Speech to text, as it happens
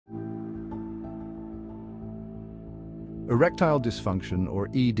Erectile dysfunction, or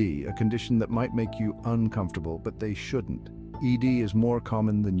ED, a condition that might make you uncomfortable, but they shouldn't. ED is more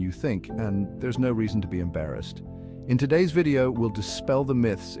common than you think, and there's no reason to be embarrassed. In today's video, we'll dispel the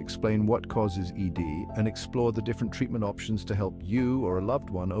myths, explain what causes ED, and explore the different treatment options to help you or a loved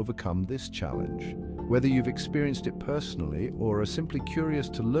one overcome this challenge. Whether you've experienced it personally or are simply curious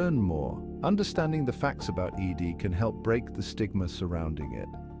to learn more, understanding the facts about ED can help break the stigma surrounding it.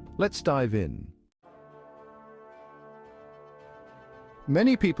 Let's dive in.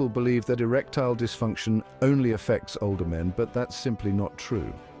 Many people believe that erectile dysfunction only affects older men, but that's simply not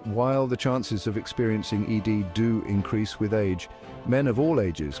true. While the chances of experiencing ED do increase with age, men of all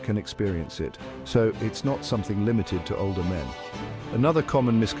ages can experience it, so it's not something limited to older men. Another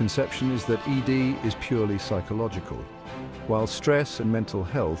common misconception is that ED is purely psychological. While stress and mental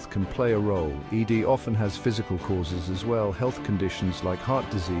health can play a role, ED often has physical causes as well. Health conditions like heart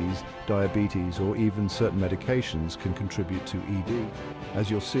disease, diabetes, or even certain medications can contribute to ED. As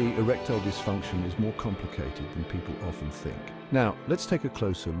you'll see, erectile dysfunction is more complicated than people often think. Now, let's take a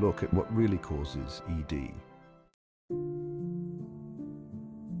closer look at what really causes ED.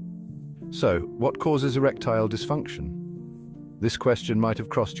 So, what causes erectile dysfunction? This question might have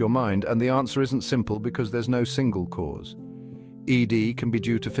crossed your mind, and the answer isn't simple because there's no single cause. ED can be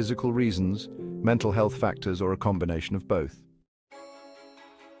due to physical reasons, mental health factors, or a combination of both.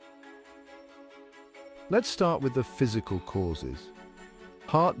 Let's start with the physical causes.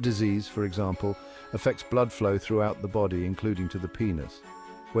 Heart disease, for example, affects blood flow throughout the body, including to the penis.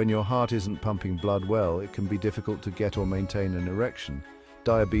 When your heart isn't pumping blood well, it can be difficult to get or maintain an erection.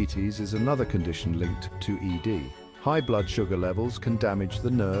 Diabetes is another condition linked to ED. High blood sugar levels can damage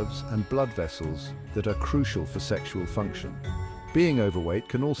the nerves and blood vessels that are crucial for sexual function. Being overweight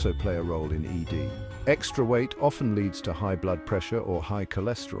can also play a role in ED. Extra weight often leads to high blood pressure or high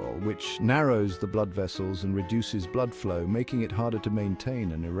cholesterol, which narrows the blood vessels and reduces blood flow, making it harder to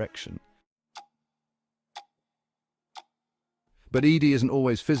maintain an erection. But ED isn't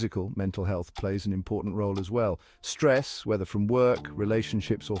always physical. Mental health plays an important role as well. Stress, whether from work,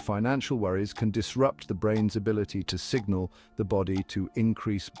 relationships, or financial worries, can disrupt the brain's ability to signal the body to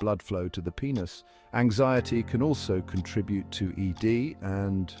increase blood flow to the penis. Anxiety can also contribute to ED,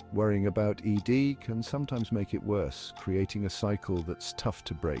 and worrying about ED can sometimes make it worse, creating a cycle that's tough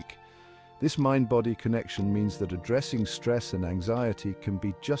to break. This mind-body connection means that addressing stress and anxiety can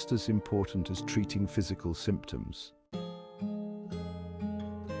be just as important as treating physical symptoms.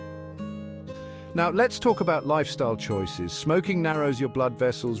 Now, let's talk about lifestyle choices. Smoking narrows your blood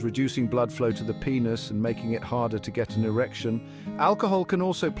vessels, reducing blood flow to the penis and making it harder to get an erection. Alcohol can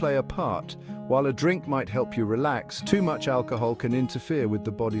also play a part. While a drink might help you relax, too much alcohol can interfere with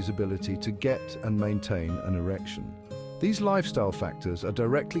the body's ability to get and maintain an erection. These lifestyle factors are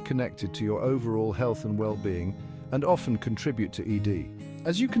directly connected to your overall health and well-being and often contribute to ED.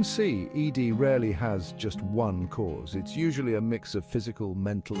 As you can see, ED rarely has just one cause. It's usually a mix of physical,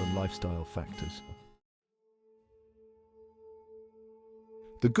 mental, and lifestyle factors.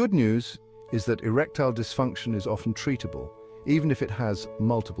 The good news is that erectile dysfunction is often treatable, even if it has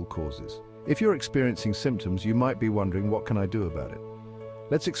multiple causes. If you're experiencing symptoms, you might be wondering, what can I do about it?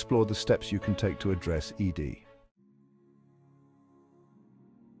 Let's explore the steps you can take to address ED.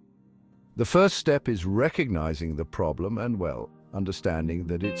 The first step is recognizing the problem and, understanding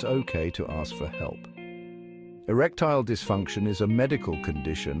that it's okay to ask for help. Erectile dysfunction is a medical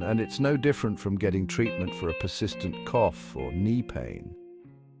condition, and it's no different from getting treatment for a persistent cough or knee pain.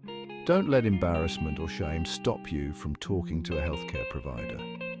 Don't let embarrassment or shame stop you from talking to a healthcare provider.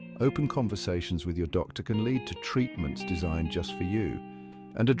 Open conversations with your doctor can lead to treatments designed just for you,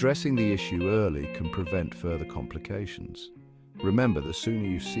 and addressing the issue early can prevent further complications. Remember, the sooner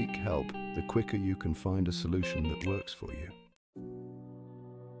you seek help, the quicker you can find a solution that works for you.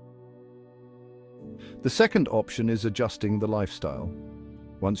 The second option is adjusting the lifestyle.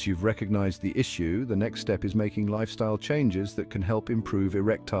 Once you've recognized the issue, the next step is making lifestyle changes that can help improve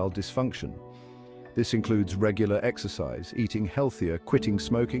erectile dysfunction. This includes regular exercise, eating healthier, quitting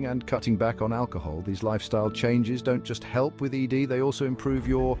smoking, and cutting back on alcohol. These lifestyle changes don't just help with ED, they also improve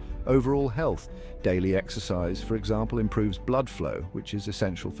your overall health. Daily exercise, for example, improves blood flow, which is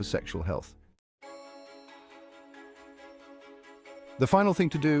essential for sexual health. The final thing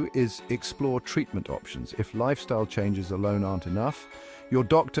to do is explore treatment options. If lifestyle changes alone aren't enough, your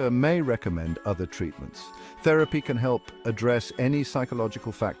doctor may recommend other treatments. Therapy can help address any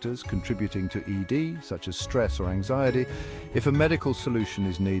psychological factors contributing to ED, such as stress or anxiety. If a medical solution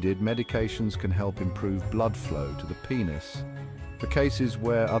is needed, medications can help improve blood flow to the penis. For cases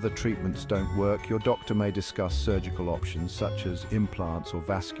where other treatments don't work, your doctor may discuss surgical options such as implants or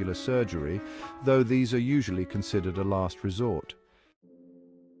vascular surgery, though these are usually considered a last resort.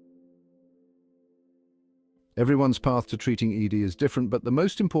 Everyone's path to treating ED is different, but the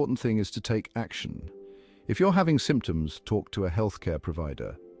most important thing is to take action. If you're having symptoms, talk to a healthcare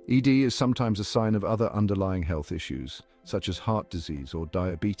provider. ED is sometimes a sign of other underlying health issues, such as heart disease or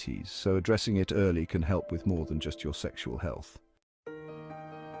diabetes, so addressing it early can help with more than just your sexual health.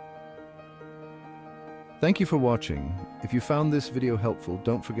 Thank you for watching. If you found this video helpful,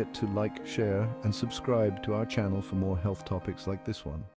 don't forget to like, share, and subscribe to our channel for more health topics like this one.